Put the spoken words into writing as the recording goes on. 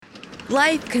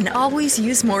Life can always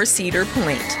use more Cedar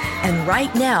Point. And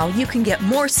right now, you can get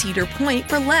more Cedar Point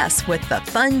for less with the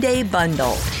Fun Day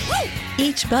Bundle.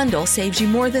 Each bundle saves you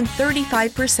more than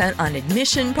 35% on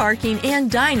admission, parking, and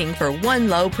dining for one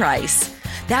low price.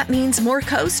 That means more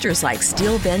coasters like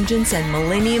Steel Vengeance and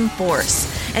Millennium Force,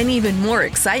 and even more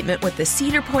excitement with the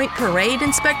Cedar Point Parade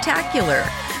and Spectacular.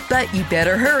 But you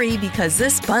better hurry because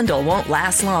this bundle won't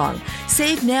last long.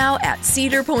 Save now at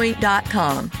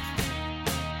cedarpoint.com.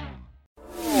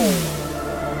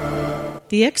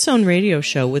 The X Zone Radio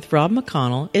Show with Rob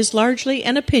McConnell is largely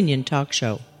an opinion talk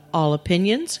show. All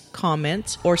opinions,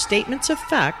 comments, or statements of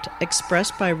fact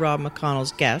expressed by Rob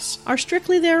McConnell's guests are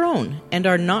strictly their own and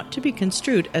are not to be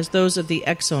construed as those of the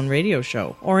X Zone Radio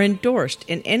Show or endorsed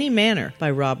in any manner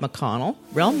by Rob McConnell,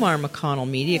 Relmar McConnell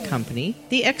Media Company,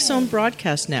 the X Zone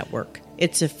Broadcast Network,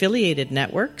 its affiliated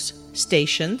networks,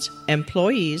 stations,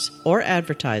 employees, or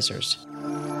advertisers.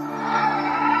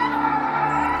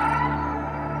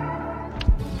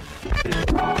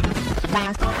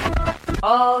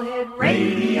 All Hit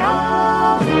Radio.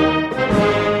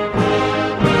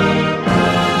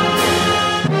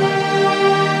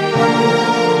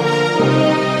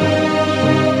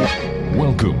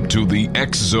 Welcome to the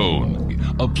X Zone,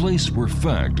 a place where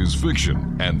fact is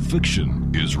fiction and fiction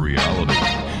is reality.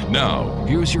 Now,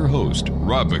 here's your host,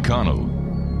 Rob McConnell.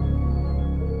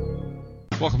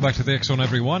 Welcome back to the X Zone,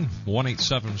 everyone.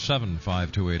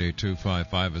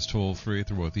 1-877-528-8255 is toll-free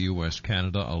throughout the U.S.,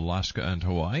 Canada, Alaska, and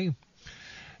Hawaii.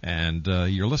 And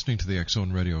you're listening to the X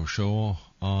Zone Radio Show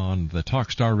on the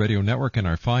Talkstar Radio Network and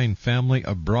our fine family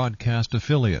of broadcast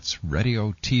affiliates,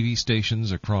 radio, TV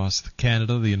stations across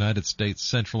Canada, the United States,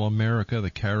 Central America, the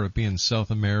Caribbean,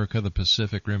 South America, the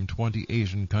Pacific Rim, 20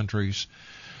 Asian countries,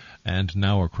 and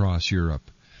now across Europe.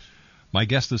 My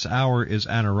guest this hour is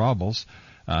Anna Robles.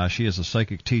 She is a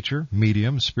psychic teacher,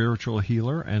 medium, spiritual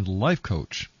healer, and life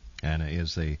coach. Anna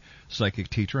is a psychic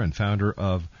teacher and founder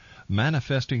of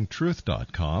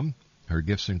ManifestingTruth.com. Her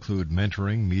gifts include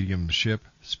mentoring, mediumship,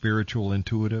 spiritual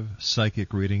intuitive,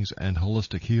 psychic readings, and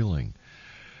holistic healing.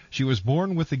 She was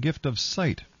born with the gift of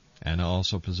sight. Anna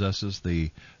also possesses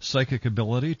the psychic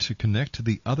ability to connect to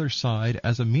the other side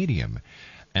as a medium.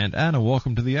 And Anna,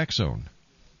 welcome to the X Zone.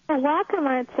 Welcome.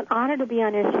 It's an honor to be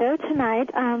on your show tonight.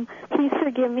 Please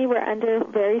forgive me. We're under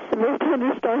very severe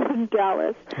thunderstorms in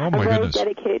Dallas. Oh, my I'm goodness.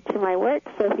 very dedicated to my work,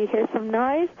 so if you hear some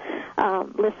noise,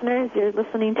 listeners, you're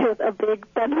listening to a big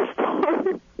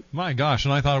thunderstorm. My gosh,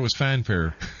 and I thought it was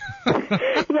fanfare. Yeah,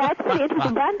 it's pretty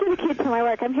interesting, but I'm dedicated to my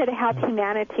work. I'm here to help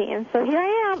humanity, and so here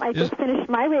I am. I just finished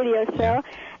my radio show,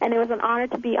 and it was an honor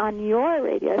to be on your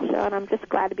radio show, and I'm just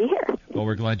glad to be here. Well,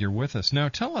 we're glad you're with us. Now,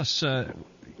 tell us,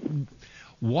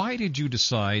 why did you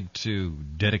decide to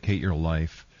dedicate your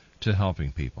life to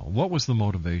helping people? What was the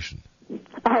motivation?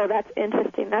 Oh, that's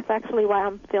interesting. That's actually why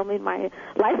I'm filming my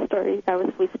life story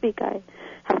as we speak. I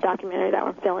have a documentary that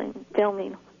we're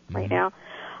filming right now.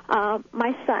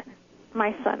 My son.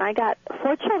 I got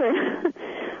 4 children,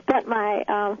 but my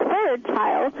third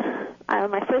child,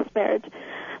 my first marriage,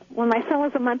 when my son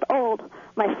was a month old,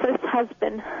 my first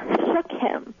husband shook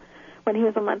him when he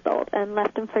was a month old and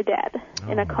left him for dead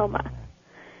in a coma.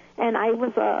 And I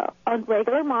was a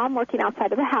regular mom working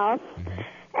outside of the house.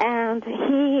 And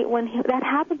when that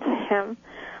happened to him,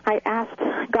 I asked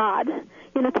God,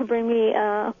 to bring me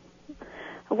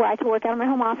where I could work out of my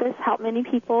home office, help many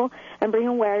people, and bring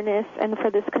awareness, and for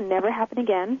this could never happen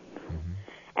again.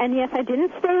 And yes, I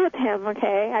didn't stay with him,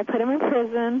 okay? I put him in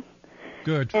prison.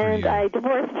 Good for and you. I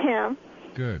divorced him.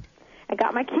 Good. I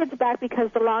got my kids back because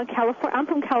I'm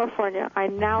from California.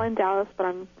 I'm now in Dallas, but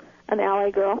I'm an LA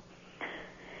girl.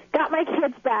 Got my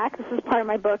kids back. This is part of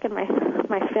my book and my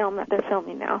film that they're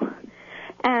filming now.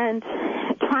 And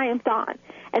triumphed on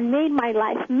and made my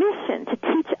life mission to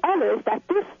teach others that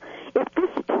if this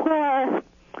poor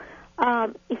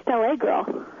East LA girl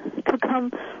could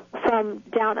come from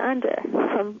down under,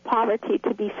 from poverty,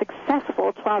 to be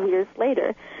successful 12 years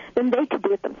later, then they could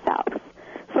do it themselves.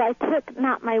 So I took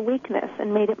not my weakness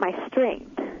and made it my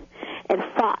strength and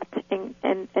fought and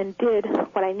did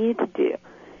what I needed to do.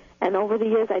 And over the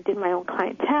years, I did my own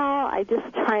clientele. I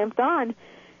just triumphed on.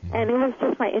 And it was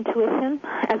just my intuition.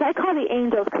 As I call the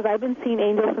angels, because I've been seeing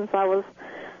angels since I was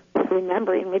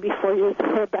remembering, maybe 4 years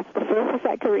old. That's the furthest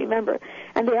I could remember.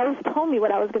 And they always told me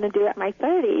what I was going to do at my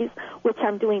 30s, which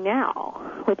I'm doing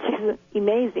now, which is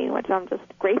amazing, which I'm just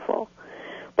grateful.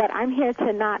 But I'm here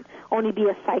to not only be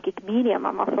a psychic medium,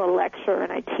 I'm also a lecturer,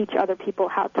 and I teach other people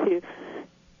how to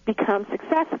become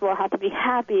successful, how to be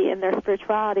happy in their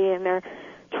spirituality and their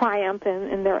triumph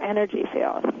in their energy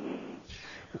field.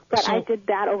 But I did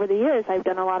that over the years. I've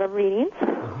done a lot of readings.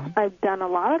 I've done a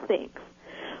lot of things.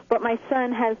 But my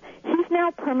son he's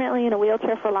now permanently in a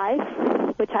wheelchair for life,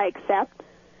 which I accept.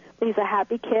 He's a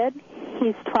happy kid.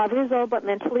 He's 12 years old but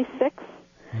mentally sick.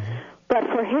 Mm-hmm. But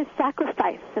for his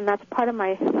sacrifice, and that's part of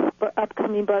my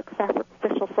upcoming book,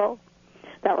 Sacrificial Soul,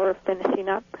 that we're finishing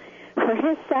up, for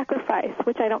his sacrifice,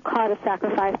 which I don't call it a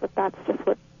sacrifice, but that's just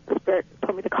what the Spirit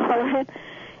told me to call it,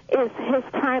 is his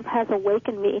triumph has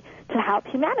awakened me to help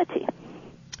humanity.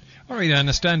 All right,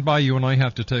 Anna, stand by. You and I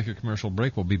have to take a commercial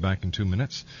break. We'll be back in 2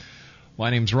 minutes. My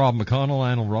name's Rob McConnell.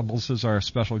 Anna Robles is our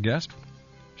special guest.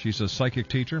 She's a psychic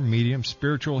teacher, medium,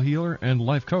 spiritual healer, and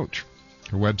life coach.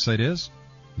 Her website is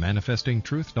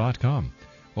manifestingtruth.com.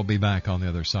 We'll be back on the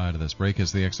other side of this break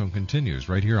as the X Zone continues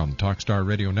right here on the Talkstar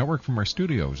Radio Network from our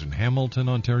studios in Hamilton,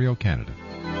 Ontario, Canada.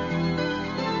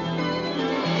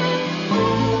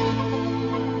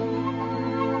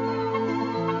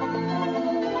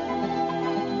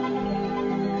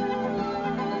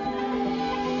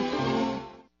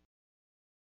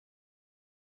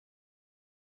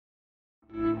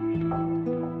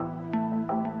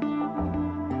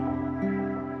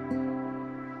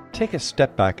 Take a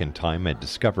step back in time and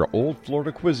discover old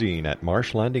Florida cuisine at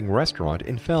Marsh Landing Restaurant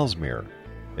in Fellsmere.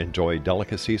 Enjoy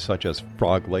delicacies such as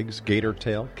frog legs, gator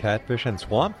tail, catfish, and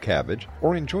swamp cabbage,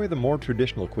 or enjoy the more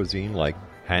traditional cuisine like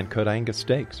hand-cut Angus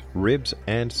steaks, ribs,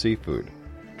 and seafood.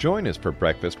 Join us for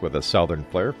breakfast with a southern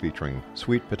flair featuring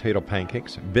sweet potato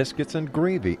pancakes, biscuits, and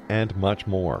gravy, and much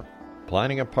more.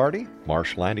 Planning a party?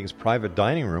 Marsh Landing's private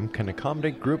dining room can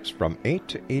accommodate groups from 8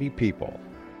 to 80 people.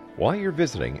 While you're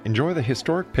visiting, enjoy the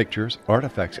historic pictures,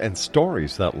 artifacts, and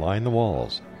stories that line the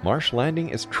walls. Marsh Landing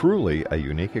is truly a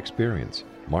unique experience.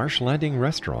 Marsh Landing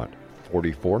Restaurant,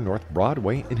 44 North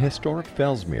Broadway in historic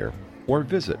Fellsmere, or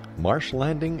visit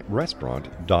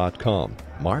marshlandingrestaurant.com.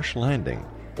 Marsh Landing,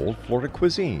 old Florida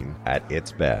cuisine at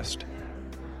its best.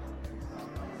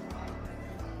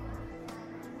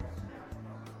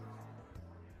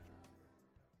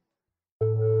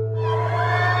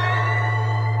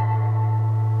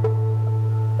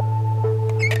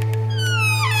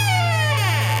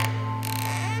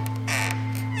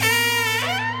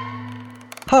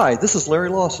 Hi, this is Larry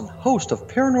Lawson, host of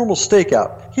Paranormal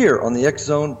Stakeout, here on the X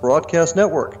Zone Broadcast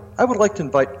Network. I would like to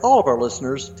invite all of our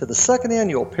listeners to the second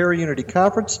annual Para-Unity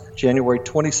Conference, January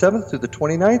 27th through the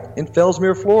 29th in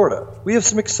Fellsmere, Florida. We have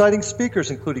some exciting speakers,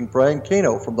 including Brian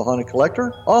Cano from The Haunted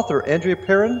Collector, author Andrea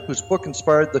Perrin, whose book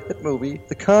inspired the hit movie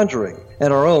The Conjuring,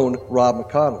 and our own Rob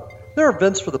McConnell. There are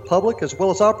events for the public as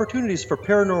well as opportunities for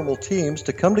paranormal teams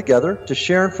to come together to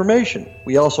share information.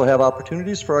 We also have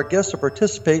opportunities for our guests to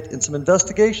participate in some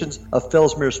investigations of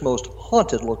Fellsmere's most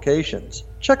haunted locations.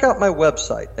 Check out my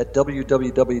website at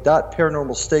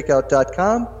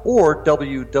www.paranormalstakeout.com or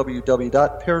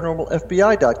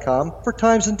www.paranormalfbi.com for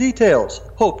times and details.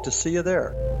 Hope to see you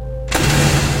there.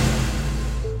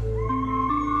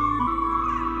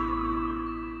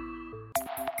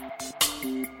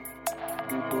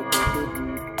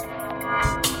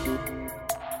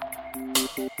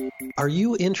 Are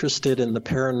you interested in the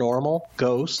paranormal,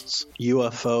 ghosts,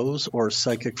 UFOs, or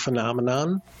psychic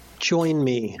phenomenon? Join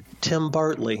me, Tim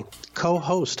Bartley,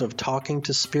 co-host of Talking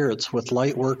to Spirits with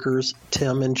Lightworkers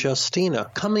Tim and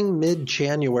Justina, coming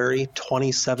mid-January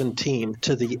 2017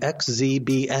 to the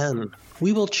XZBN.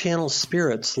 We will channel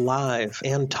spirits live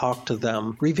and talk to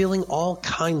them, revealing all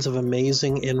kinds of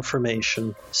amazing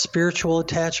information. Spiritual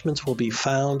attachments will be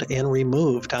found and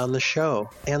removed on the show,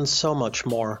 and so much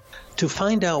more. To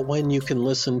find out when you can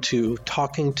listen to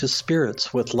Talking to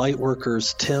Spirits with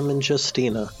Lightworkers Tim and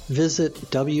Justina, visit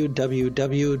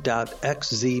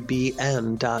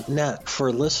www.xzbn.net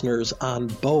for listeners on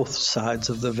both sides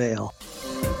of the veil.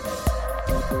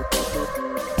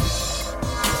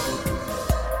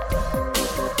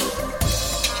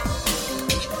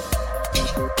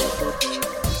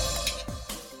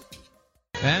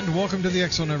 And welcome to the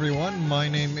X Zone, everyone. My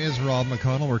name is Rob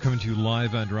McConnell. We're coming to you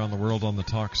live and around the world on the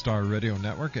Talkstar Radio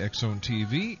Network, X Zone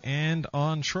TV, and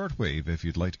on shortwave. If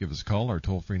you'd like to give us a call, our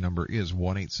toll-free number is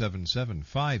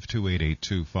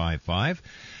 1-877-528-8255.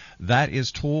 That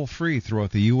is toll-free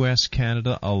throughout the U.S.,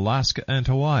 Canada, Alaska, and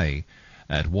Hawaii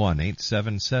at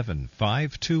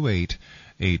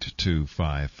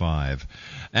 1-877-528-8255.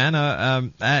 Anna,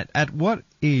 at what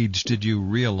age did you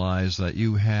realize that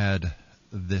you had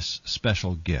this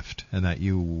special gift and that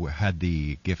you had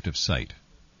the gift of sight?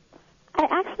 I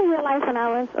actually realized when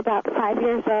I was about 5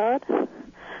 years old,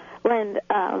 when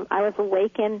I was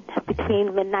awakened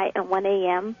between midnight and 1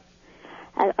 a.m.,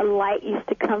 a light used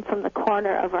to come from the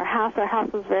corner of our house. Our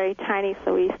house was very tiny,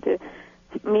 so me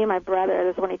and my brother,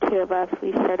 there's only two of us,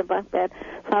 we shared a bunk bed.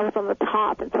 So I was on the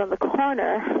top, and from the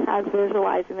corner, I was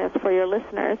visualizing this for your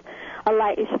listeners, a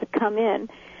light used to come in.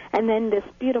 And then this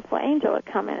beautiful angel would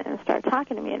come in and start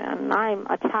talking to me, and I'm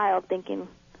a child thinking,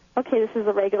 okay, this is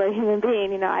a regular human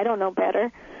being. You know, I don't know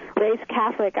better. Raised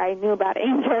Catholic, I knew about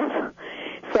angels.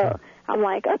 So I'm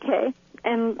like, okay.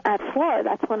 And at 4,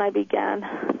 that's when I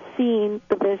began seeing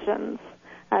the visions,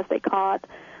 as they call it.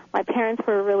 My parents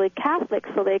were really Catholic,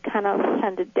 so they kind of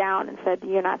sent it down and said,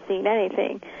 you're not seeing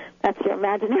anything. That's your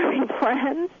imaginary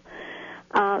friends.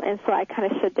 And so I kind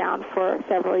of shut down for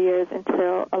several years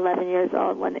until 11 years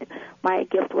old when my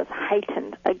gift was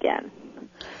heightened again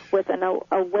with an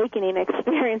awakening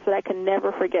experience that I could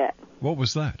never forget. What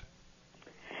was that?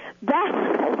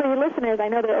 That, for your listeners, I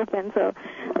know they're open. So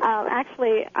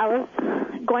actually, I was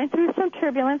going through some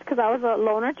turbulence because I was a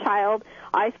loner child.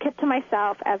 I always kept to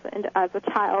myself as a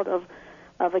child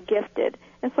of a gifted.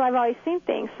 And so I've always seen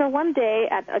things. So one day,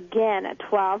 at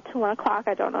 12 to 1 o'clock,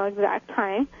 I don't know the exact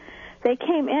time, they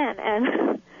came in,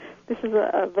 and this is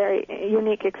a very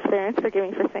unique experience. Forgive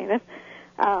me for saying this.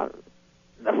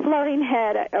 The floating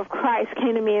head of Christ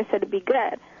came to me and said to be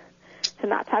good, to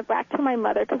not talk back to my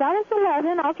mother, because I was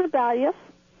 11, I was rebellious.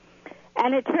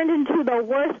 And it turned into the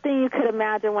worst thing you could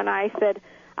imagine when I said,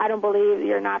 I don't believe,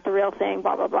 you're not the real thing,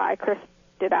 blah, blah, blah. I cursed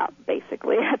it out,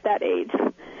 basically, at that age.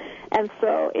 And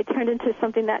so it turned into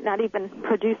something that not even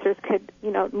producers could,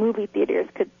 movie theaters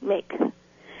could make.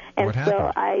 And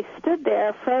so I stood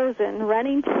there frozen,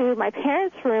 running to my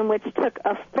parents' room, which took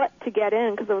a foot to get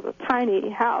in because it was a tiny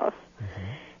house.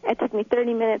 Mm-hmm. It took me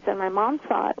 30 minutes, and my mom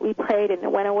saw it. We prayed, and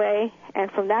it went away.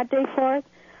 And from that day forth,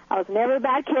 I was never a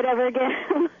bad kid ever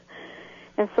again.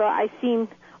 And so I've seen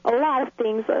a lot of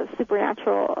things,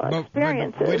 supernatural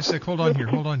experiences. Wait a sec. Hold on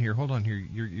here.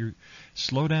 You're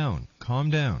slow down. Calm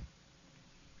down.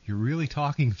 You're really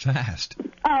talking fast.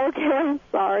 Oh, okay. I'm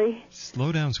sorry.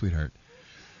 Slow down, sweetheart.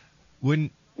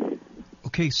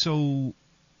 So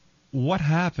what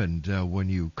happened when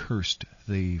you cursed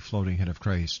the floating head of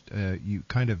Christ? You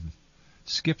kind of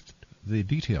skipped the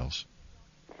details.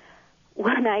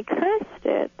 When I cursed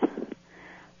it,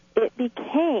 it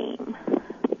became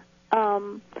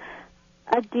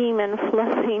a demon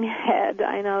floating head.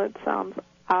 I know it sounds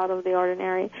out of the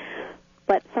ordinary,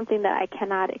 but something that I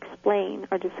cannot explain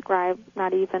or describe,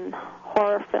 not even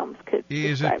horror films could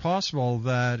Is describe. it possible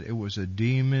that it was a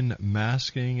demon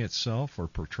masking itself or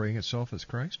portraying itself as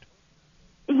Christ?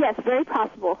 Yes, very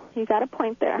possible. You got a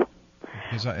point there.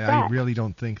 Because I really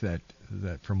don't think that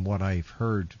from what I've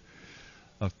heard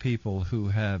of people who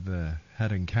have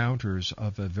had encounters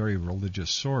of a very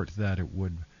religious sort, that it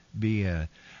would be an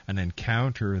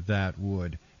encounter that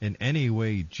would in any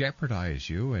way jeopardize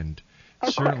you and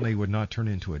certainly would not turn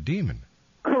into a demon.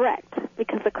 Correct,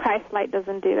 because the Christ light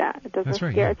doesn't do that. It doesn't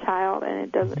scare a child, and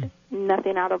it doesn't.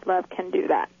 Nothing out of love can do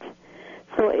that.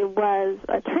 So it was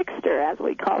a trickster, as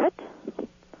we call it,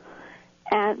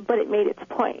 but it made its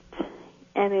point,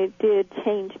 and it did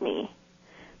change me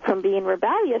from being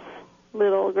rebellious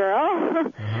little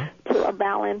girl to a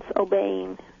balanced,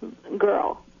 obeying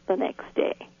girl the next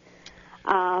day.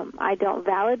 I don't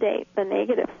validate the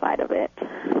negative side of it,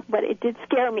 but it did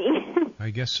scare me.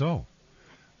 I guess so.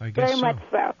 Very much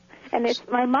so. And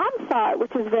my mom saw it,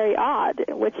 which is very odd,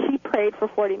 which she prayed for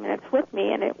 40 minutes with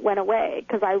me, and it went away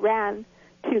because I ran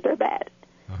to their bed.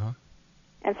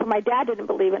 And so my dad didn't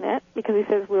believe in it because he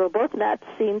says we were both nuts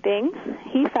seeing things.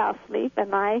 He fell asleep,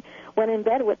 and I went in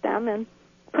bed with them and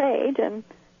prayed, and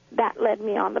that led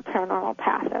me on the paranormal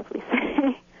path, as we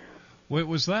say. Wait,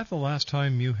 was that the last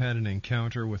time you had an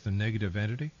encounter with a negative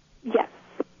entity? Yes.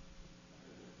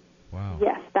 Wow.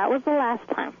 Yes, that was the last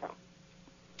time.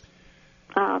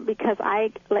 Because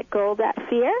I let go of that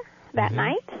fear that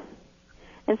night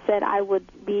and said I would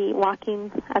be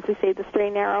walking, as we say, the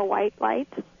straight, narrow, white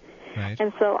light. Right.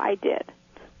 And so I did.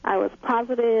 I was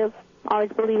positive, always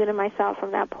believing in myself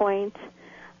from that point.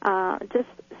 Just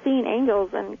seeing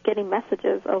angels and getting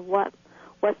messages of what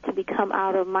was to become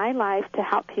out of my life to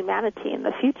help humanity in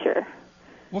the future.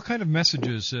 What kind of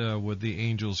messages would the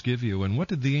angels give you, and what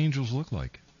did the angels look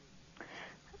like?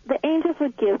 The angels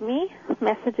would give me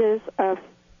messages of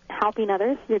helping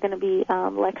others. You're going to be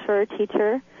lecturer,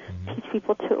 teacher, teach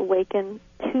people to awaken,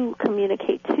 to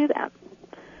communicate to them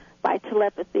by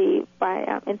telepathy,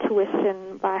 by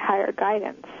intuition, by higher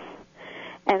guidance.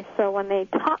 And so when they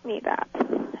taught me that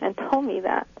and told me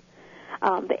that,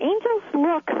 the angels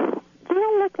they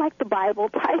don't look like the Bible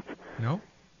type. No?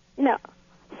 No.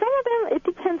 Some of them, it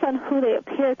depends on who they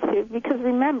appear to, because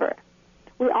remember,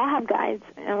 we all have guides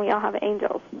and we all have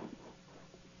angels.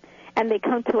 And they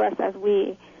come to us as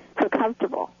we feel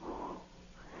comfortable.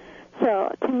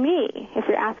 So to me, if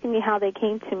you're asking me how they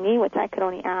came to me, which I could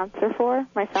only answer for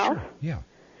myself,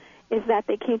 is that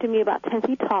they came to me about 10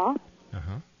 feet tall.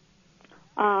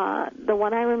 the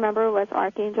one I remember was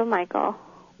Archangel Michael,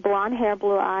 blonde hair,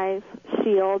 blue eyes,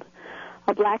 shield,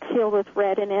 a black shield with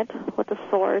red in it, with a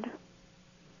sword.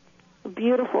 A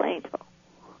beautiful angel.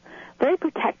 Very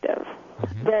protective,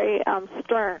 very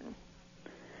stern,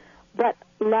 but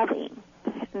loving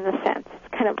in a sense.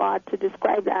 It's kind of odd to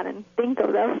describe that and think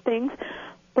of those things,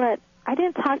 but I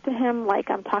didn't talk to him like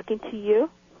I'm talking to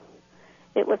you.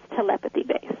 It was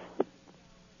telepathy-based,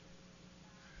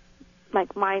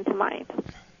 like mind to mind.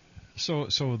 So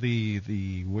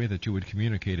the way that you would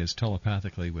communicate is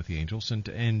telepathically with the angels, and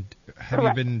have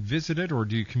Correct. you been visited, or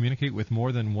do you communicate with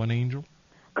more than one angel?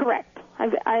 Correct.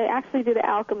 I actually do the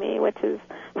alchemy, which is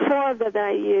 4 of them that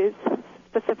I use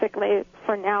specifically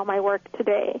for now my work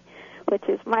today, which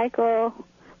is Michael,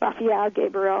 Raphael,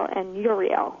 Gabriel, and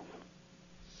Uriel.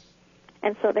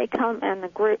 And so they come on the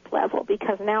group level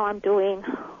because now I'm doing,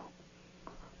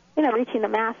 reaching the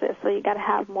masses. So you got to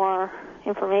have more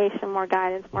information, more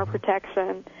guidance, more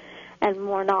protection, and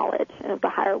more knowledge of the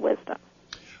higher wisdom.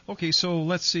 Okay, so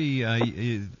let's see.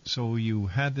 So you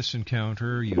had this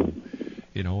encounter.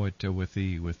 With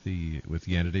the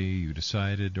entity, you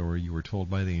decided, or you were told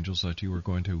by the angels that you were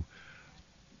going to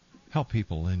help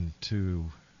people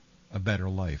into a better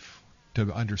life,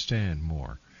 to understand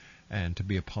more, and to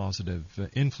be a positive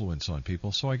influence on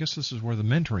people. So I guess this is where the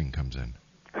mentoring comes in.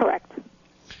 Correct.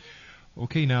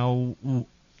 Okay, now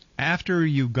after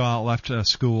you left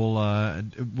school,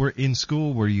 were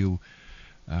you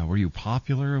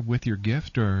popular with your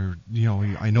gift, or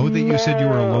I know that you said you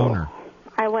were a loner.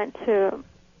 I went to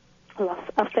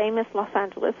a famous Los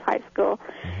Angeles high school,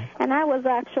 and I was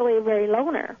actually a very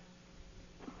loner.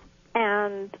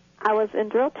 And I was in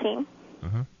drill team,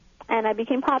 and I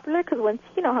became popular because once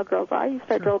you know how girls are, you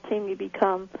start drill team, you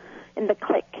become in the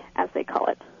clique, as they call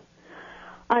it.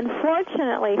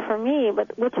 Unfortunately for me,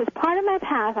 which is part of my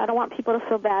past, I don't want people to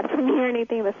feel bad for me or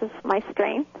anything. This is my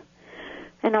strength.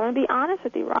 And I'm going to be honest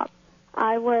with you, Rob.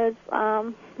 I was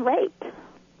raped.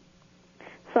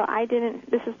 So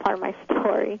this is part of my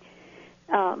story.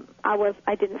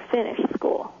 I didn't finish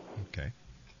school. Okay.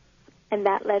 And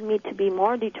that led me to be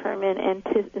more determined and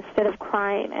to, instead of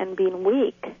crying and being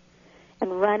weak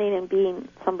and running and being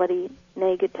somebody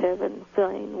negative and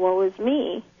feeling, woe is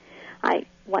me, I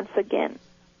once again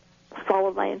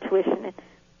followed my intuition and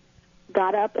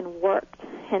got up and worked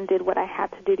and did what I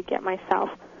had to do to get myself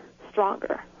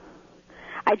stronger.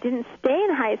 I didn't stay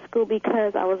in high school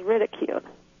because I was ridiculed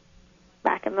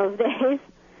back in those days.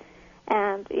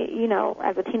 And,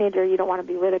 as a teenager, you don't want to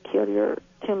be ridiculed. You're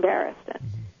too embarrassed. And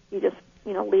you just,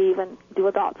 leave and do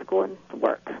adult school and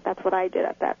work. That's what I did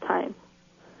at that time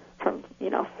from,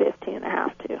 15 and a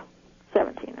half to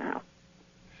 17 and a half.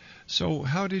 So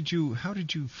how did you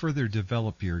further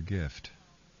develop your gift?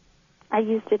 I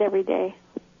used it every day.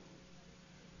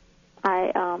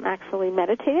 I actually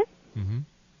meditated.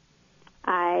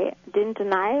 I didn't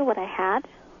deny what I had.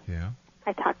 Yeah.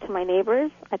 I talked to my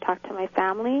neighbors. I talked to my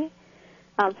family.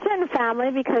 Certain family,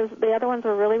 because the other ones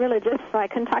were really religious, so I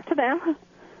couldn't talk to them.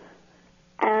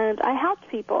 And I helped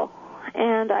people.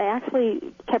 And I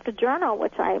actually kept a journal,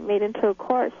 which I made into a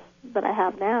course that I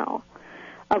have now,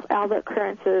 of all the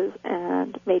occurrences,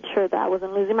 and made sure that I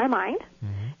wasn't losing my mind,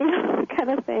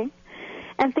 kind of thing.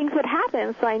 And things would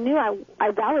happen, so I knew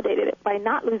I validated it by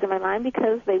not losing my mind,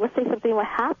 because they would say something would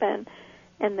happen,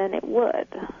 and then it would.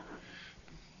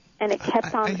 And it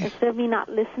kept on, instead of me not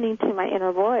listening to my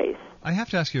inner voice. I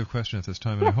have to ask you a question at this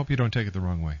time, and I hope you don't take it the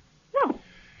wrong way. No.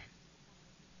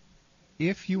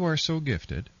 If you are so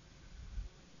gifted,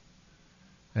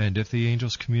 and if the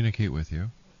angels communicate with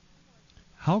you,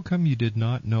 how come you did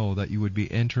not know that you would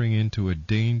be entering into a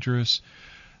dangerous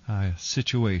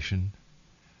situation,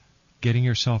 getting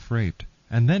yourself raped,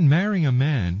 and then marrying a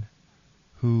man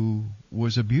who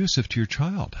was abusive to your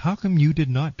child? How come you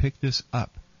did not pick this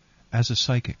up as a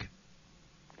psychic?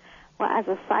 Well, as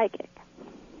a psychic.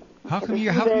 How come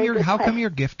your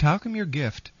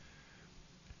gift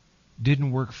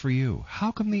didn't work for you?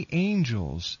 How come the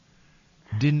angels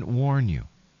didn't warn you?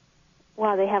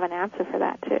 Well, they have an answer for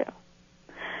that too.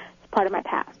 It's part of my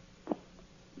past,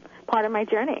 part of my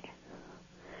journey.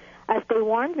 If they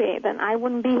warned me, then I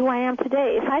wouldn't be who I am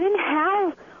today. If I didn't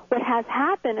have what has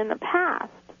happened in the past,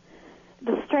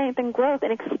 the strength and growth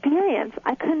and experience,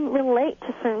 I couldn't relate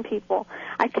to certain people.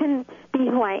 I couldn't be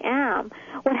who I am.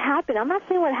 What happened, I'm not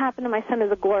saying what happened to my son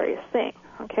is a glorious thing.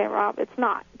 Okay, Rob, it's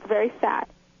not. It's very sad.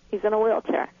 He's in a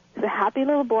wheelchair. He's a happy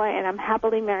little boy, and I'm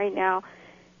happily married now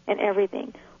and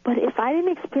everything. But if I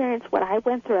didn't experience what I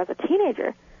went through as a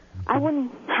teenager, I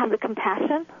wouldn't have the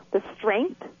compassion, the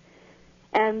strength,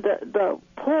 and the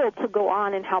pull to go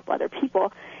on and help other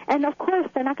people. And, of course,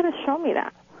 they're not going to show me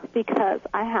that. because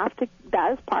I have to.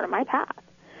 That is part of my path.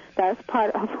 That is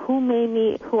part of who made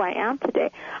me who I am today.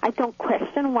 I don't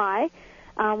question why.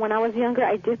 When I was younger,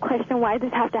 I did question why did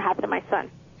this have to happen to my son.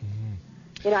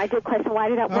 I did question why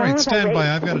did that. All right, stand by.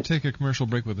 I've got to take a commercial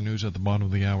break with the news at the bottom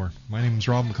of the hour. My name is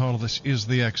Rob McConnell. This is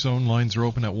the X Zone. Lines are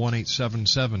open at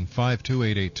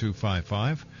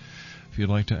 1-877-528-8255. If you'd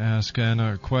like to ask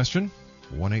Anna a question,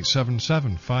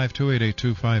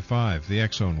 1-877-528-8255. The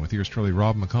X Zone with yours truly,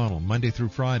 Rob McConnell, Monday through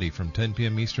Friday from 10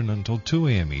 p.m. Eastern until 2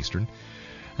 a.m. Eastern.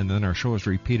 And then our show is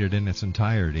repeated in its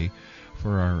entirety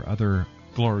for our other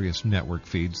glorious network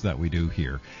feeds that we do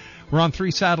here. We're on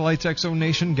 3 satellites, X Zone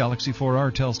Nation, Galaxy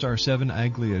 4R, Telstar 7,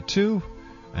 Aglia 2,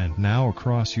 and now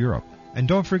across Europe. And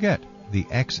don't forget, the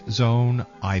X Zone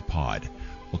iPod.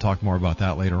 We'll talk more about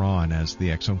that later on as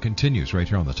the X Zone continues right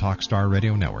here on the Talkstar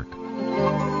Radio Network.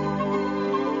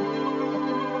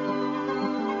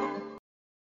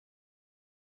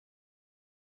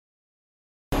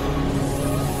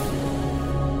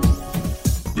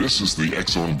 This is the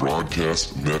X Zone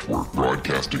Broadcast Network,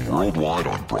 broadcasting worldwide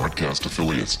on broadcast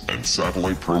affiliates and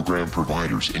satellite program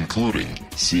providers, including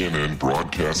CNN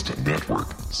Broadcast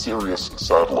Network, Sirius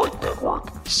Satellite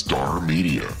Network, Star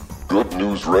Media, Good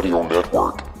News Radio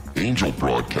Network, Angel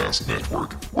Broadcast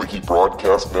Network, Wiki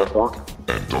Broadcast Network,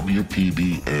 and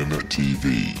WPBN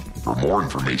TV. For more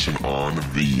information on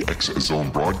the X Zone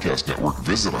Broadcast Network,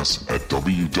 visit us at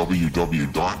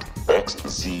www.xzbn.net.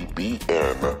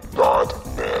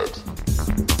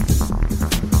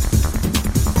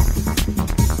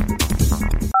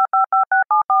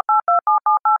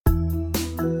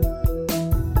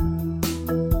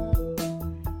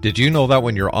 Did you know that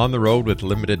when you're on the road with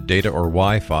limited data or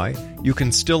Wi-Fi, you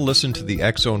can still listen to the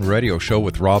X Zone Radio Show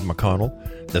with Rob McConnell,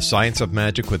 The Science of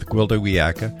Magic with Gwilda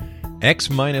Wiyaka,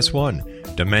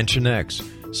 X-1, Dimension X,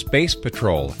 Space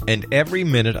Patrol, and every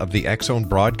minute of the X Zone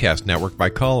Broadcast Network by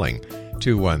calling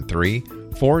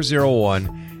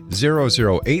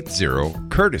 213-401-0080,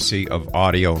 courtesy of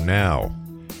Audio Now.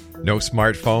 No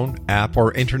smartphone, app,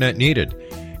 or internet needed.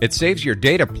 It saves your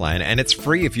data plan, and it's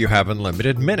free if you have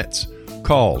unlimited minutes.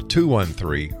 Call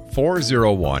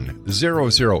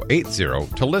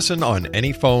 213-401-0080 to listen on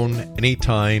any phone,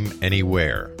 anytime,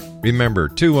 anywhere. Remember,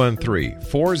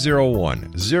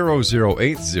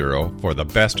 213-401-0080 for the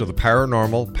best of the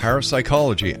paranormal,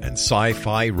 parapsychology, and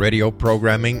sci-fi radio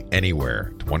programming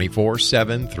anywhere,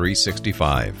 24/7,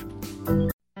 365.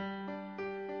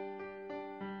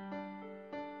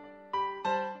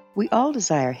 We all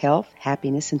desire health,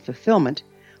 happiness, and fulfillment,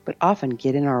 but often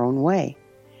get in our own way.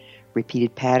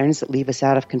 Repeated patterns that leave us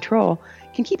out of control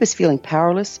can keep us feeling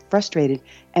powerless, frustrated,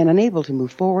 and unable to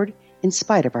move forward in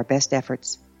spite of our best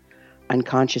efforts.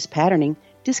 Unconscious patterning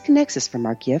disconnects us from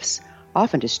our gifts,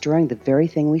 often destroying the very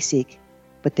thing we seek.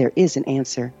 But there is an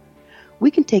answer.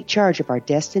 We can take charge of our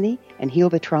destiny and heal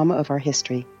the trauma of our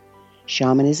history.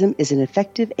 Shamanism is an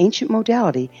effective ancient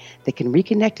modality that can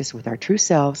reconnect us with our true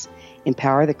selves,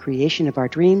 empower the creation of our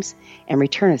dreams, and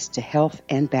return us to health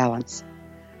and balance.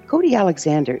 Cody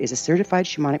Alexander is a certified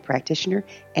shamanic practitioner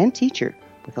and teacher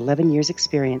with 11 years'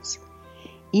 experience.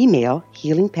 Email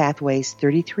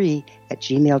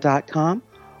healingpathways33@gmail.com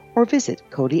or visit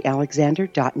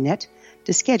codyalexander.net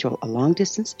to schedule a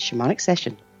long-distance shamanic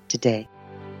session today.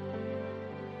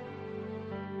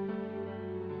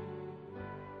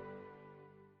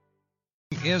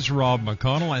 Is Rob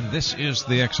McConnell, and this is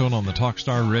the X Zone on the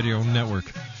Talkstar Radio Network.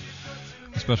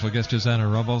 The special guest is Anna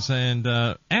Robles. And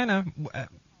Anna,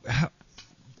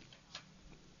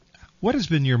 what has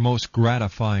been your most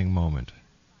gratifying moment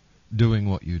doing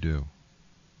what you do?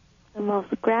 The most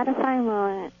gratifying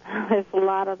moment, there's a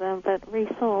lot of them, but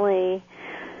recently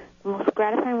the most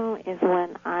gratifying moment is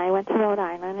when I went to Rhode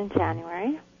Island in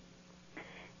January,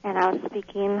 and I was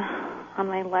speaking on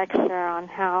my lecture on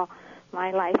how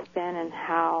my life's been and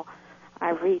how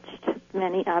I've reached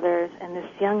many others, and this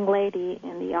young lady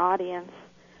in the audience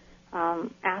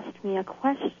asked me a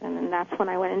question, and that's when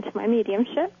I went into my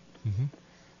mediumship. Mm-hmm.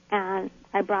 And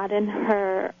I brought in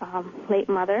her late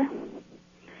mother,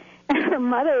 and her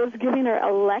mother was giving her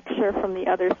a lecture from the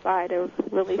other side. It was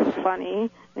really funny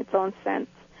in its own sense.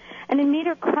 And it made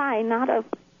her cry, not of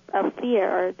fear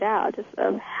or doubt, just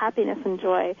of happiness and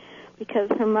joy, because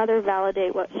her mother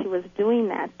validated what she was doing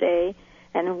that day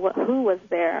and who was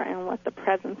there and what the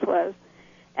presence was.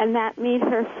 And that made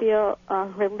her feel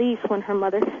relief when her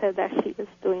mother said that she was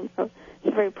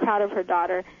she's very proud of her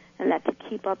daughter, and that to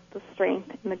keep up the strength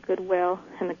and the goodwill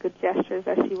and the good gestures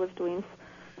that she was doing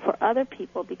for other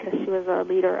people, because she was a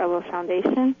leader of a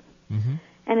foundation. Mm-hmm.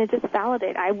 And it just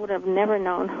validated. I would have never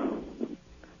known,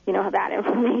 that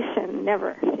information.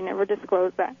 Never. She never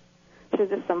disclosed that. She was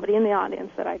just somebody in the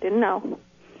audience that I didn't know.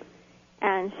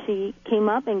 And she came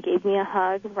up and gave me a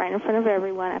hug right in front of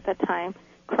everyone at the time,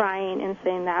 crying and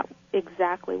saying that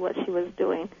exactly what she was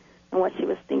doing and what she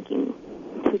was thinking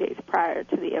 2 days prior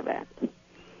to the event.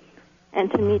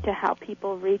 And to me, to help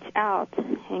people reach out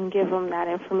and give them that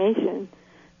information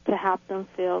to help them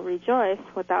feel rejoiced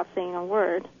without saying a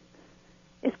word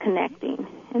is connecting,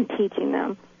 and teaching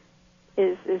them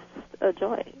is a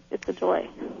joy. It's a joy.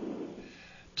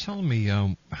 Tell me,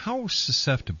 how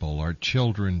susceptible are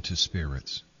children to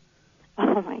spirits?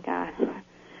 Oh, my God.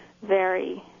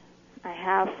 Very. I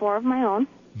have 4 of my own.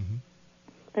 Mm-hmm.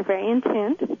 They're very in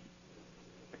tune.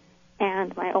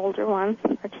 And my older ones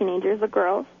are teenagers, the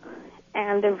girls,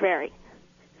 and they're very.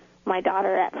 My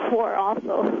daughter at 4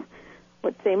 also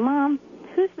would say, Mom,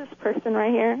 who's this person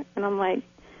right here? And I'm like,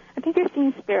 I think you're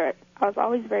seeing spirit. I was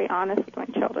always very honest with my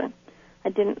children. I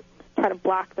didn't try to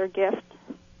block their gift.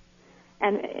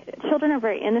 And children are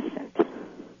very innocent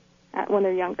when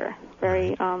they're younger.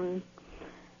 Very,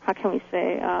 how can we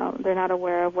say, they're not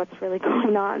aware of what's really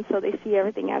going on, so they see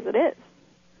everything as it is.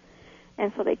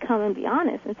 And so they come and be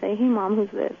honest and say, hey, Mom,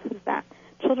 who's this, who's that?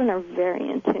 Children are very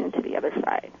in tune to the other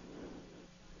side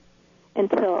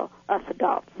until us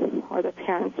adults or the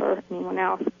parents or anyone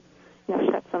else,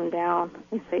 shuts them down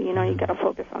and say, you got to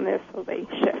focus on this, so they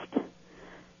shift.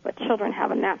 But children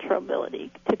have a natural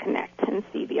ability to connect and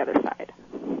see the other side.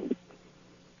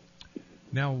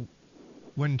 Now,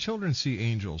 when children see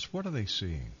angels, what are they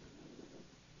seeing?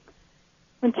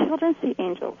 When children see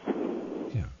angels.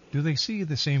 Yeah. Do they see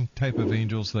the same type of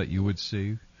angels that you would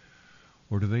see?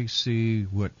 Or do they see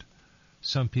what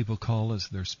some people call as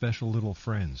their special little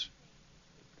friends?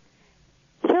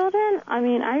 Children, I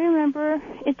remember,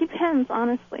 it depends,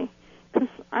 honestly. Because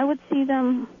I would see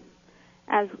them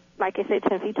as, like I say,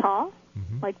 10 feet tall,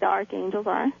 like the archangels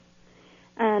are.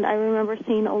 And I remember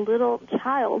seeing a little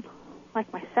child,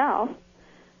 like myself,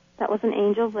 that was an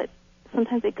angel, but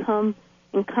sometimes they come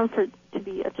in comfort to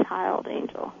be a child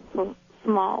angel, so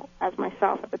small as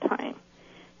myself at the time.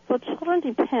 So children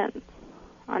depend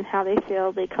on how they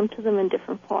feel. They come to them in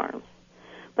different forms.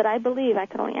 But I believe I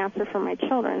can only answer for my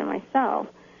children and myself,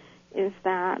 is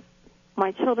that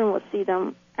my children would see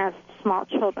them as small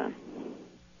children,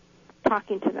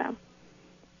 talking to them.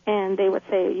 And they would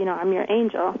say, I'm your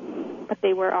angel, but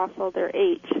they were also their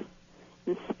age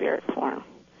in spirit form.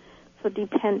 So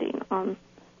depending on,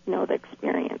 the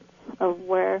experience of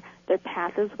where their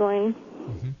path is going,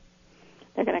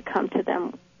 they're going to come to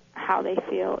them how they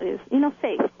feel is,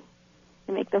 safe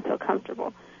and make them feel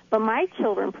comfortable. But my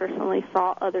children personally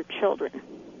saw other children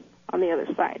on the other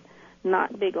side,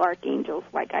 not big archangels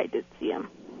like I did see them.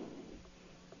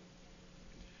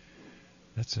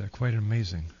 That's quite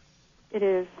amazing. It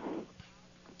is.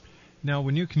 Now,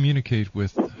 when you communicate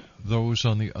with those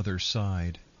on the other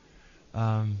side,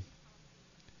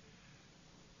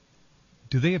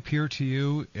 do they appear to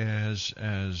you as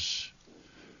a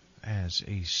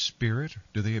spirit?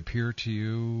 Do they appear to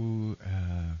you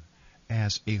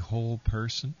as a whole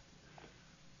person?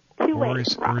 Two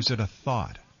ways, or is it a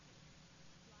thought?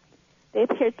 They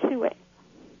appear 2 ways.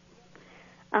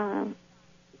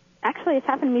 Actually, it's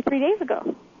happened to me 3 days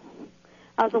ago.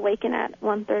 I was awakened at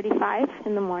 1:35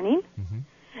 in the morning,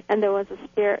 and there was a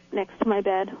spirit next to my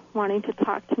bed wanting to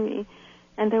talk to me.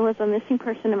 And there was a missing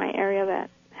person in my area that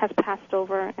has passed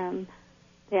over, and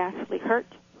they actually hurt.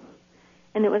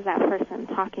 And it was that person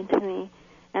talking to me.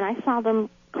 And I saw them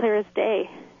clear as day,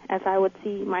 as I would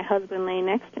see my husband laying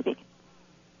next to me.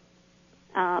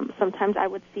 Sometimes I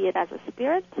would see it as a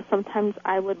spirit. Sometimes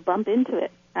I would bump into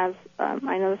it as,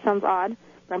 I know this sounds odd,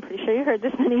 but I'm pretty sure you heard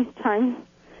this many times,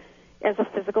 as a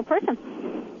physical person.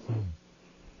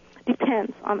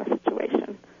 Depends on the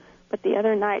situation. But the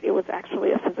other night, it was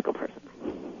actually a physical person.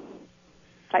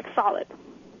 Like solid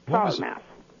mass.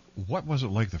 What was it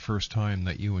like the first time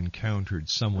that you encountered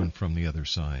someone from the other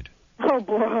side? Oh,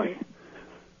 boy.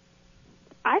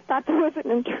 I thought there was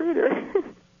an intruder.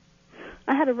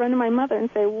 I had to run to my mother and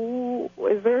say,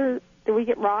 did we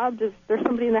get robbed? Is there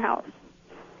somebody in the house?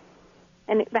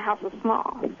 And the house was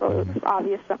small, so it was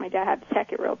obvious that my dad had to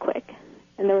check it real quick.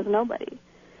 And there was nobody.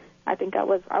 I think I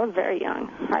was very young.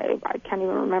 I can't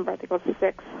even remember. I think I was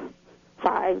 6,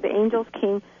 5. The angels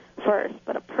came first,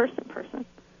 but a person,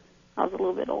 I was a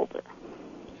little bit older.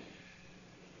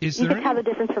 You can tell the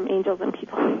difference from angels and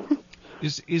people.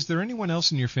 Is there anyone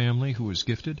else in your family who is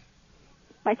gifted?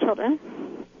 My children.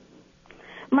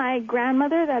 My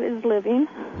grandmother that is living,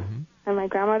 and my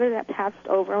grandmother that passed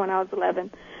over when I was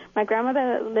 11. My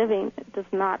grandmother living does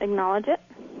not acknowledge it.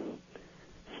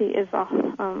 She is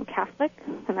a Catholic,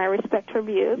 and I respect her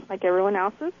views like everyone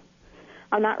else's.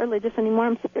 I'm not religious anymore.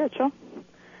 I'm spiritual.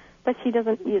 but she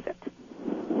doesn't use it.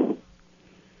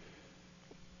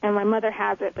 And my mother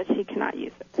has it, but she cannot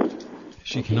use it.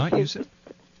 She cannot use it?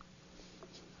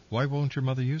 Why won't your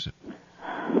mother use it?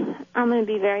 I'm going to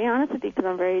be very honest with you because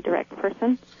I'm a very direct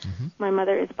person. Mm-hmm. My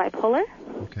mother is bipolar.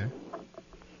 Okay.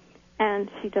 And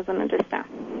she doesn't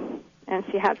understand. And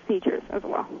she has seizures as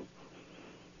well.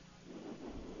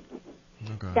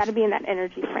 Oh, gosh. Got to be in that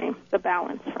energy frame, the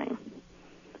balance frame,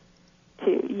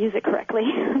 to use it correctly.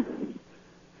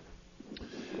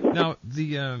 Now,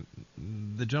 the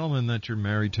gentleman that you're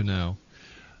married to now,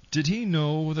 did he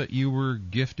know that you were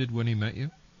gifted when he met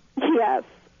you? Yes.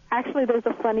 Actually, there's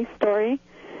a funny story.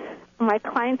 My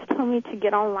clients told me to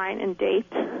get online and date,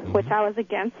 which I was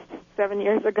against 7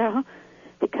 years ago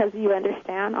because you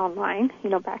understand online,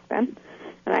 back then.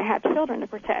 And I had children to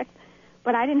protect.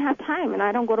 But I didn't have time, and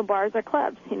I don't go to bars or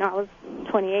clubs. I was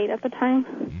 28 at the time.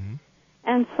 Mm-hmm.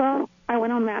 And so I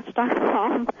went on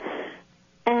Match.com,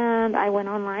 and I went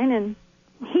online, and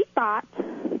he thought,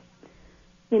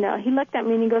 he looked at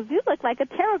me, and he goes, "You look like a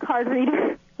tarot card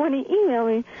reader," when he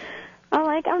emailed me. I'm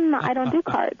like, I don't do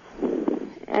cards.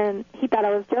 And he thought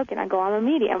I was joking. I go, I'm a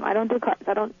medium. I don't do cards.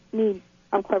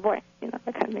 I'm clairvoyant,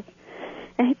 that kind of thing.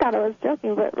 And he thought I was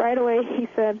joking, but right away he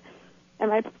said, and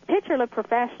my picture looked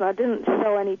professional. I didn't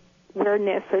show any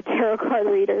weirdness or tarot card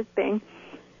reader thing,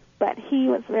 but he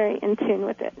was very in tune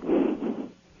with it.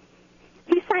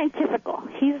 He's scientifical.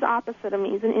 He's the opposite of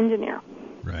me. He's an engineer.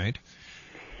 Right.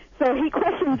 So he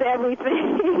questions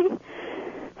everything.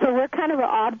 So we're kind of an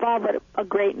oddball, but a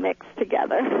great mix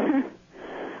together.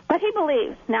 But he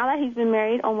believes. Now that he's been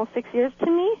married almost 6 years to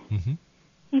me,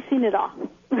 he's seen it all.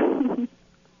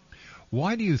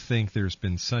 Why do you think there's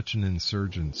been such an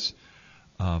insurgence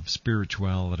of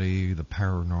spirituality, the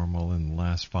paranormal, in the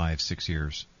last 5-6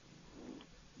 years?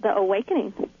 The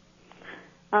awakening.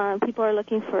 People are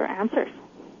looking for answers.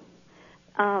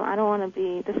 I don't want to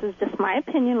be, this is just my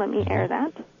opinion, let me air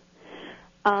that.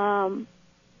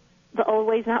 The old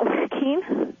way's not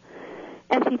working,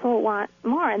 and people want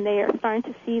more, and they are starting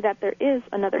to see that there is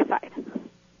another side.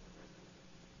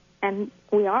 And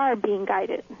we are being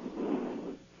guided,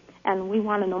 and we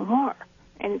want to know more.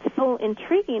 And it's so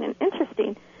intriguing and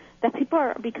interesting that people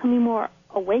are becoming more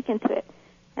awakened to it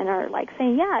and are like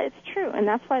saying, yeah, it's true. And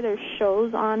that's why there's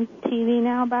shows on TV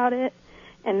now about it,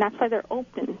 and that's why they're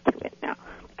open to it now,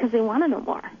 because they want to know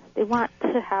more. They want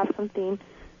to have something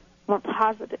more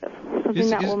positive, something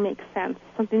that will make sense,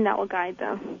 something that will guide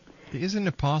them. Isn't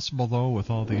it possible, though, with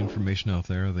all the information out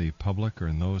there, the public or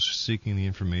those seeking the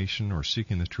information or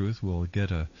seeking the truth will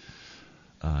get a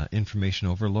information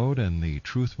overload, and the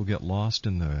truth will get lost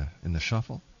in the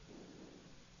shuffle?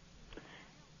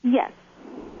 Yes,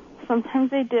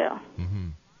 sometimes they do.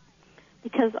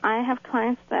 Because I have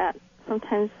clients that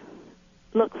sometimes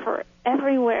look for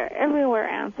everywhere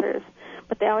answers,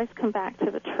 but they always come back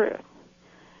to the truth.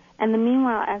 And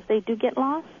meanwhile, as they do get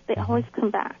lost, they always come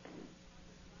back.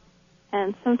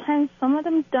 And sometimes some of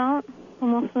them don't, but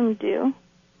most of them do.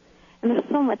 And there's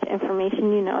so much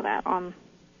information, that, on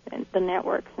the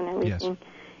networks and everything. Yes.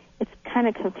 It's kind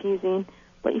of confusing,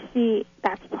 but you see,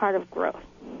 that's part of growth.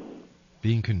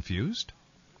 Being confused?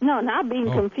 No, not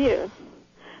being confused.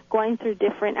 Going through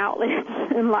different outlets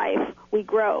in life, we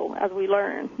grow as we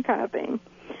learn, kind of thing.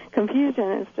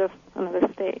 Confusion is just another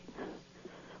state.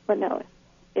 But no,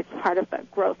 it's part of the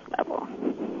growth level.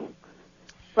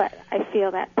 But I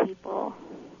feel that people,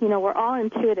 we're all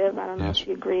intuitive. I don't know if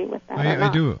you agree with that.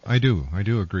 I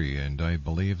do agree, and I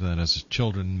believe that as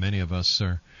children, many of us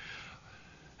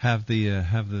have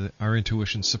our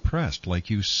intuition suppressed, like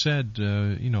you said,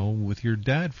 with your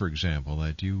dad, for example,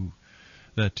 that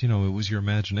it was your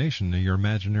imagination, your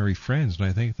imaginary friends, and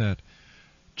I think that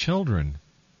children,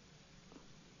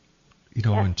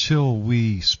 until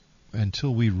we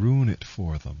ruin it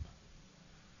for them.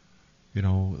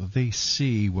 They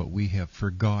see what we have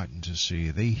forgotten to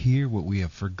see. They hear what we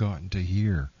have forgotten to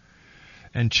hear.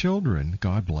 And children,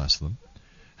 God bless them,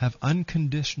 have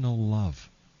unconditional love.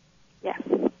 Yes.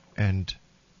 And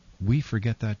we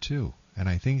forget that too. And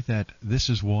I think that this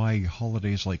is why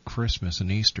holidays like Christmas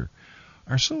and Easter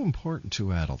are so important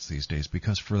to adults these days,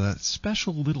 because for that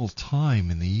special little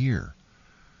time in the year,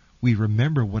 we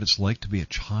remember what it's like to be a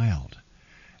child,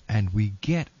 and we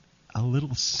get a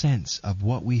little sense of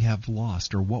what we have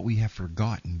lost or what we have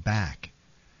forgotten back.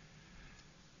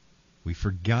 We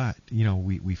forget,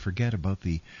 we forget about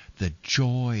the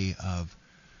joy of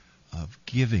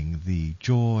giving, the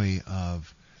joy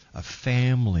of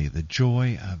family, the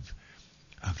joy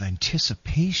of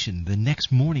anticipation. The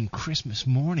next morning, Christmas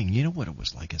morning, you know what it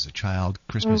was like as a child,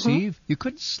 Christmas Eve? You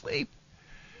couldn't sleep.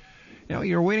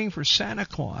 You're waiting for Santa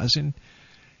Claus, and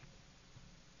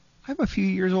I'm a few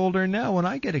years older now, and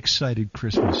I get excited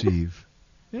Christmas Eve.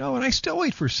 And I still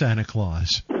wait for Santa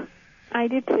Claus. I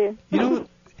do too.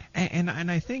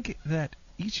 And I think that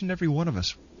each and every one of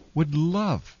us would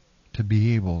love to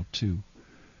be able to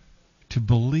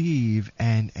believe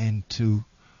and to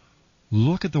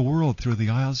look at the world through the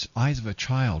eyes of a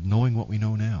child, knowing what we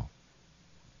know now.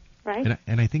 Right.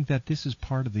 And I think that this is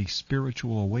part of the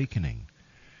spiritual awakening,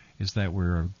 is that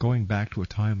we're going back to a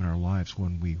time in our lives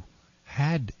when we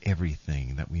had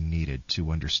everything that we needed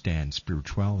to understand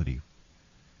spirituality.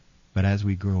 But as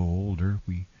we grow older,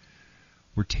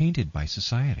 we're tainted by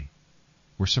society.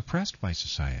 We're suppressed by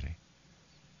society.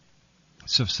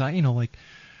 Society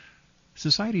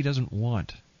doesn't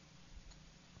want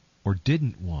or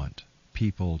didn't want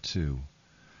people to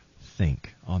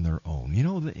think on their own.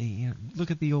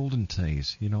 Look at the olden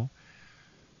days,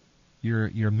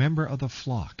 You're a member of the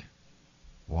flock.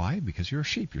 Why? Because you're a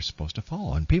sheep. You're supposed to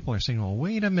follow. And people are saying, well,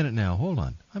 wait a minute now. Hold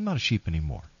on. I'm not a sheep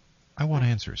anymore. I want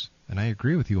answers. And I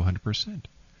agree with you 100%.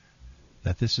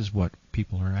 That this is what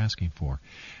people are asking for.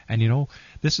 And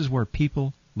this is where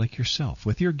people like yourself,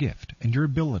 with your gift and your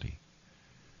ability,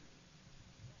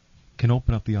 can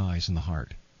open up the eyes and the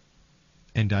heart.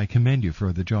 And I commend you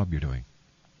for the job you're doing.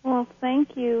 Well,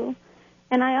 thank you.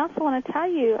 And I also want to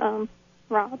tell you,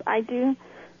 Rob, I do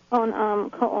own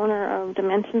co-owner of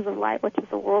Dimensions of Light, which is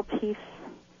a world peace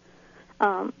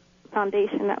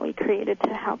foundation that we created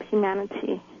to help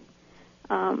humanity,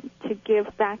 to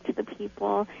give back to the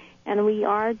people. And we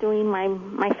are doing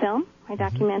my film, my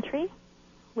documentary,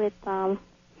 with my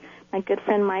good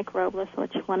friend Mike Robles,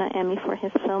 which won an Emmy for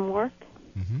his film work.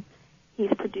 Mm-hmm.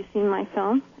 He's producing my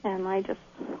film, and I just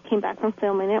came back from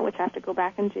filming it, which I have to go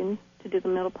back in June to do the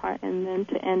middle part and then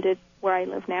to end it where I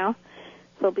live now.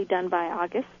 So it'll be done by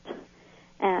August.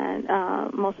 And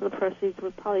most of the proceeds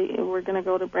we're going to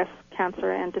go to breast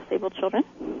cancer and disabled children.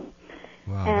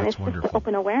 Wow, and that's it's wonderful. Just to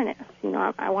open awareness.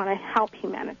 I want to help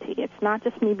humanity. It's not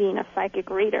just me being a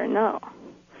psychic reader, no.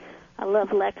 I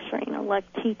love lecturing. I love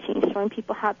teaching, showing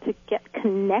people how to get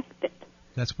connected.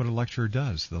 That's what a lecturer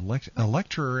does. A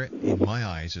lecturer, in my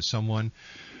eyes, is someone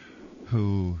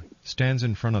who stands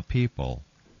in front of people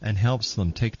and helps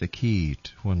them take the key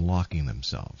to unlocking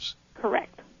themselves.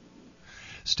 Correct.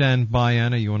 Stand by,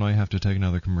 Anna. You and I have to take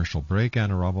another commercial break.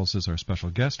 Anna Robles is our special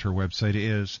guest. Her website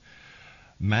is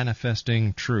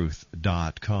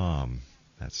manifestingtruth.com.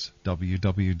 That's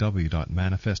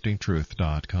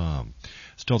www.manifestingtruth.com.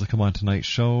 Still to come on tonight's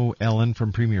show, Ellen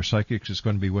from Premier Psychics is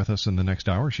going to be with us in the next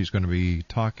hour. She's going to be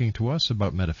talking to us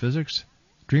about metaphysics,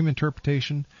 dream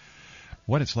interpretation,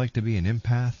 what it's like to be an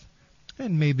empath,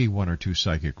 and maybe one or two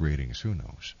psychic readings. Who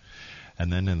knows?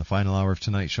 And then in the final hour of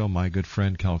tonight's show, my good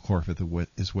friend Cal Corfith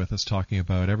is with us talking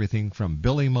about everything from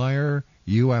Billy Meyer,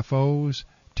 UFOs,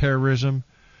 terrorism,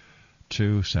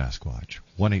 to Sasquatch.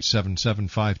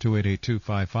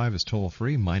 1-877-528-8255 is toll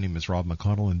free. My name is Rob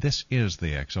McConnell, and this is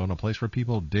the X Zone, a place where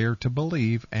people dare to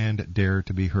believe and dare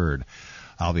to be heard.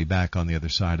 I'll be back on the other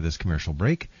side of this commercial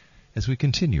break as we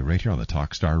continue right here on the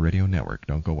Talkstar Radio Network.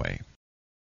 Don't go away.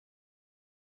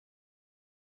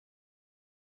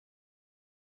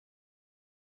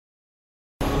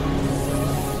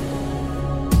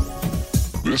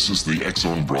 This is the X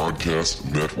Zone Broadcast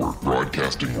Network,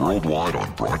 broadcasting worldwide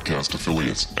on broadcast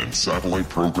affiliates and satellite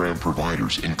program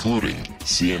providers, including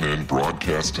CNN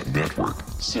Broadcast Network,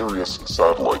 Sirius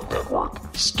Satellite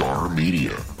Network, Star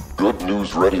Media, Good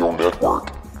News Radio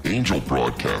Network, Angel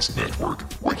Broadcast Network,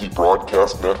 Wiki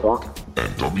Broadcast Network,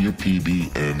 and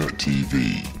WPBN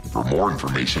TV. For more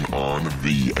information on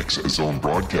the X Zone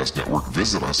Broadcast Network,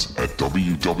 visit us at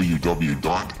www.xzbn.net.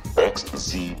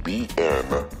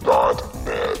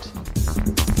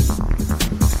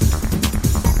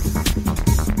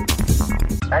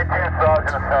 18th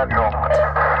Sergeant Central.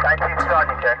 19th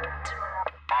Sergeant check.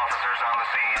 Officers on the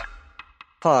scene.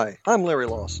 Hi, I'm Larry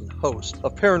Lawson, host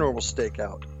of Paranormal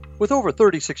Stakeout. With over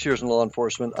 36 years in law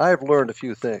enforcement, I have learned a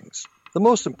few things. The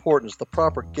most important is the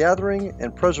proper gathering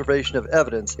and preservation of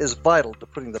evidence is vital to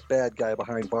putting the bad guy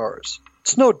behind bars.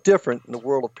 It's no different in the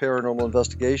world of paranormal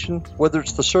investigation. Whether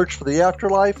it's the search for the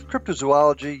afterlife,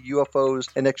 cryptozoology, UFOs,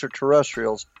 and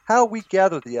extraterrestrials, how we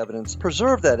gather the evidence,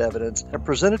 preserve that evidence, and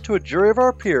present it to a jury of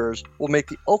our peers will make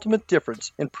the ultimate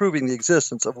difference in proving the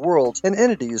existence of worlds and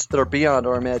entities that are beyond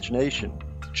our imagination.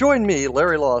 Join me,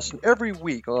 Larry Lawson, every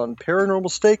week on Paranormal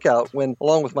Stakeout when,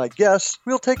 along with my guests,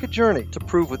 we'll take a journey to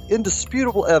prove with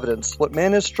indisputable evidence what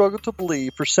man has struggled to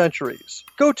believe for centuries.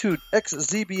 Go to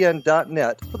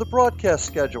xzbn.net for the broadcast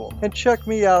schedule and check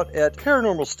me out at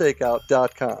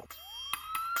paranormalstakeout.com.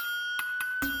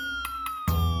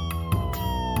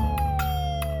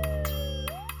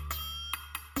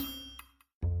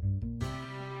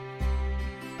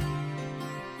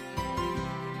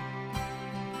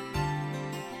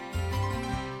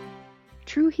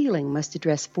 True healing must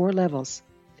address 4 levels: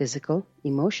 physical,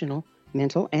 emotional,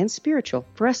 mental, and spiritual,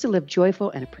 for us to live joyful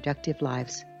and productive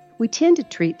lives. We tend to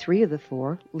treat 3 of the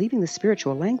 4, leaving the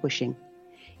spiritual languishing.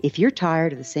 If you're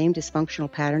tired of the same dysfunctional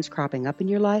patterns cropping up in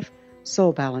your life,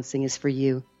 Soul Balancing is for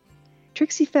you.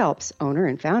 Trixie Phelps, owner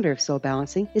and founder of Soul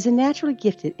Balancing, is a naturally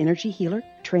gifted energy healer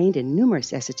trained in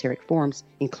numerous esoteric forms,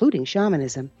 including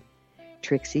shamanism.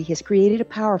 Trixie has created a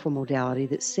powerful modality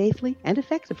that safely and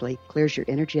effectively clears your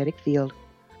energetic field.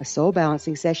 A Soul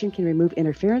Balancing session can remove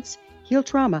interference, heal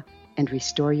trauma, and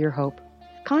restore your hope.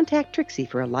 Contact Trixie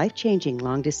for a life-changing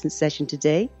long-distance session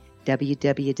today.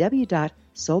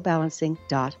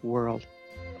 www.soulbalancing.world.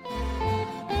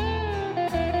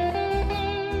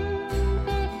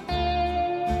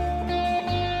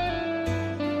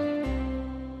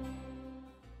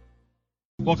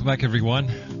 Welcome back,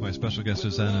 everyone. My special guest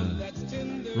is Anna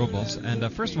Robles.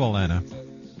 And first of all, Anna,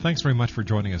 thanks very much for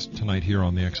joining us tonight here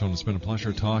on the X Zone. It's been a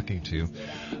pleasure talking to you.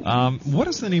 What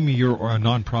is the name of your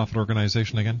nonprofit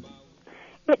organization again?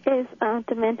 It is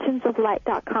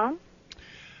dimensionsoflight.com.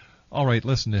 All right,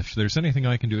 listen, if there's anything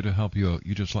I can do to help you out,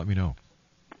 you just let me know.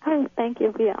 Oh, thank you.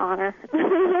 It'd be an honor.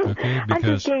 Okay, because I'm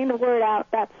just getting the word out.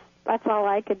 That's all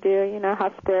I could do, you know,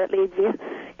 how spirit leads you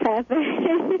kind of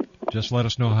thing. Just let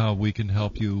us know how we can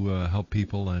help you, help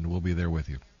people, and we'll be there with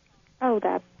you. Oh,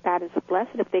 that is a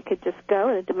blessing. If they could just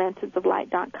go to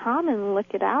dimensionsoflight.com and look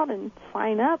it out and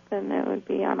sign up, then it would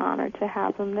be an honor to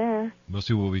have them there. We'll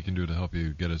see what we can do to help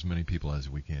you get as many people as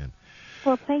we can.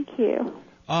 Well, thank you.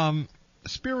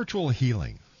 Spiritual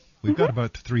healing. We've got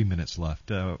about 3 minutes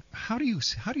left. How do you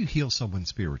heal someone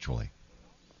spiritually?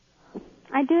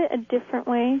 I do it in different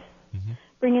ways.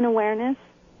 Bringing awareness,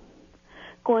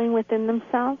 going within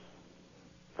themselves.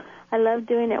 I love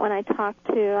doing it when I I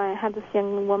had this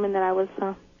young woman that I was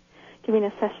giving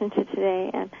a session to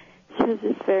today, and she was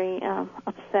just very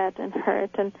upset and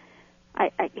hurt, and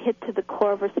I hit to the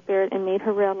core of her spirit and made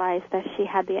her realize that she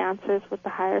had the answers with the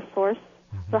higher source,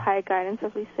 the higher guidance,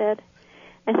 as we said,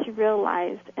 and she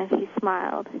realized, and she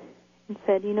smiled and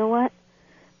said, you know what,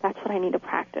 that's what I need to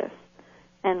practice,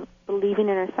 and believing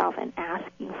in herself and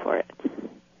asking for it.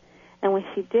 And when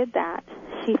she did that,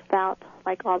 she felt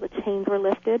like all the chains were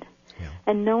lifted. Yeah.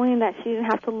 And knowing that she didn't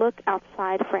have to look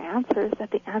outside for answers, that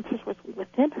the answers was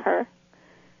within her,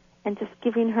 and just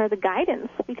giving her the guidance,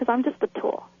 because I'm just a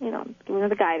tool, you know, giving her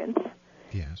the guidance.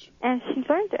 Yes. And she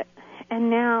learned it.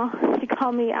 And now she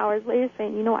called me hours later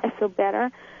saying, you know what, I feel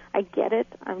better. I get it.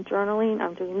 I'm journaling.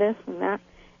 I'm doing this and that.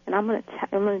 And I'm going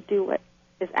to do what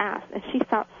is asked. And she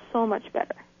felt so much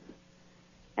better.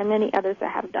 And many others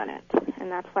that have done it. And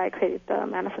that's why I created the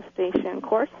manifestation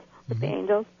course with the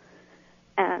angels.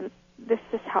 And this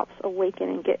just helps awaken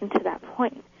and get into that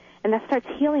point. And that starts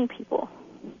healing people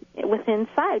within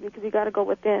inside, because you got to go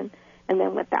within and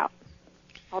then without,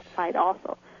 outside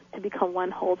also, to become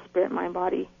one whole spirit, mind,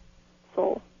 body,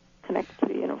 soul, connected to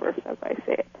the universe, as I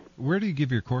say it. Where do you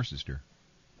give your courses, dear?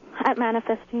 At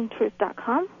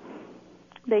manifestingtruth.com.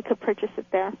 They could purchase it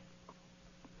there.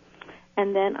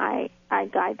 And then I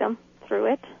guide them through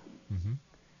it,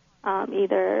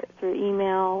 either through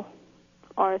email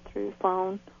or through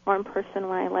phone or in person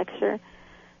when I lecture.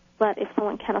 But if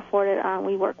someone can't afford it,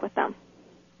 we work with them.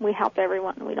 We help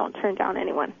everyone. We don't turn down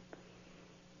anyone.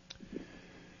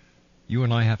 You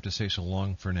and I have to say so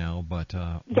long for now, but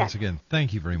once again,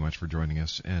 thank you very much for joining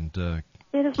us. And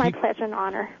it is my pleasure and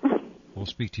honor. We'll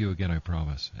speak to you again, I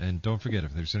promise. And don't forget,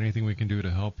 if there's anything we can do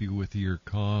to help you with your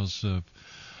cause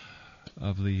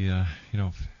of the,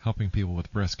 helping people with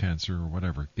breast cancer or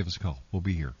whatever, give us a call. We'll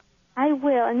be here. I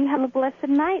will, and you have a blessed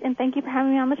night, and thank you for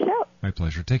having me on the show. My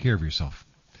pleasure. Take care of yourself.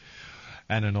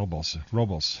 Anna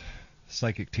Robles,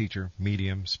 psychic teacher,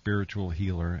 medium, spiritual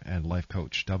healer, and life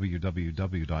coach.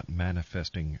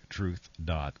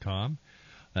 www.manifestingtruth.com.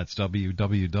 That's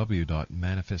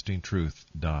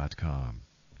www.manifestingtruth.com.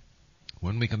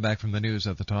 When we come back from the news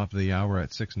at the top of the hour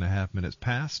at 6.5 minutes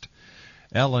past,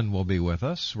 Ellen will be with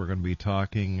us. We're going to be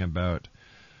talking about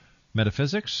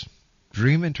metaphysics,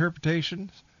 dream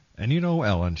interpretation, and you know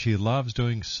Ellen, she loves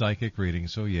doing psychic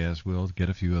readings, so yes, we'll get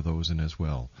a few of those in as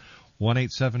well.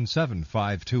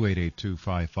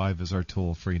 1-877-528-8255 is our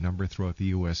toll-free number throughout the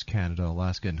U.S., Canada,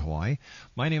 Alaska, and Hawaii.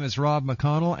 My name is Rob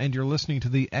McConnell, and you're listening to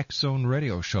the X Zone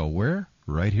Radio Show. Where?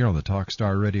 Right here on the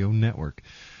Talkstar Radio Network.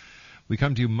 We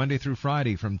come to you Monday through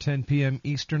Friday from 10 p.m.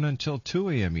 Eastern until 2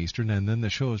 a.m. Eastern, and then the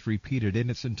show is repeated in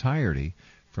its entirety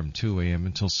from 2 a.m.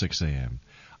 until 6 a.m.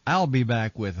 I'll be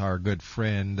back with our good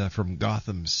friend from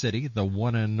Gotham City, the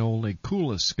one and only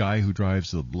coolest guy who drives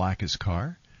the blackest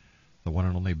car, the one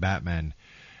and only Batman.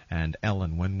 and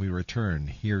Ellen when we return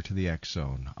here to the X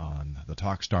Zone on the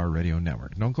Talkstar Radio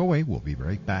Network. Don't go away. We'll be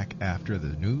right back after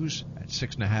the news at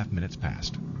 6.5 minutes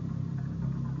past.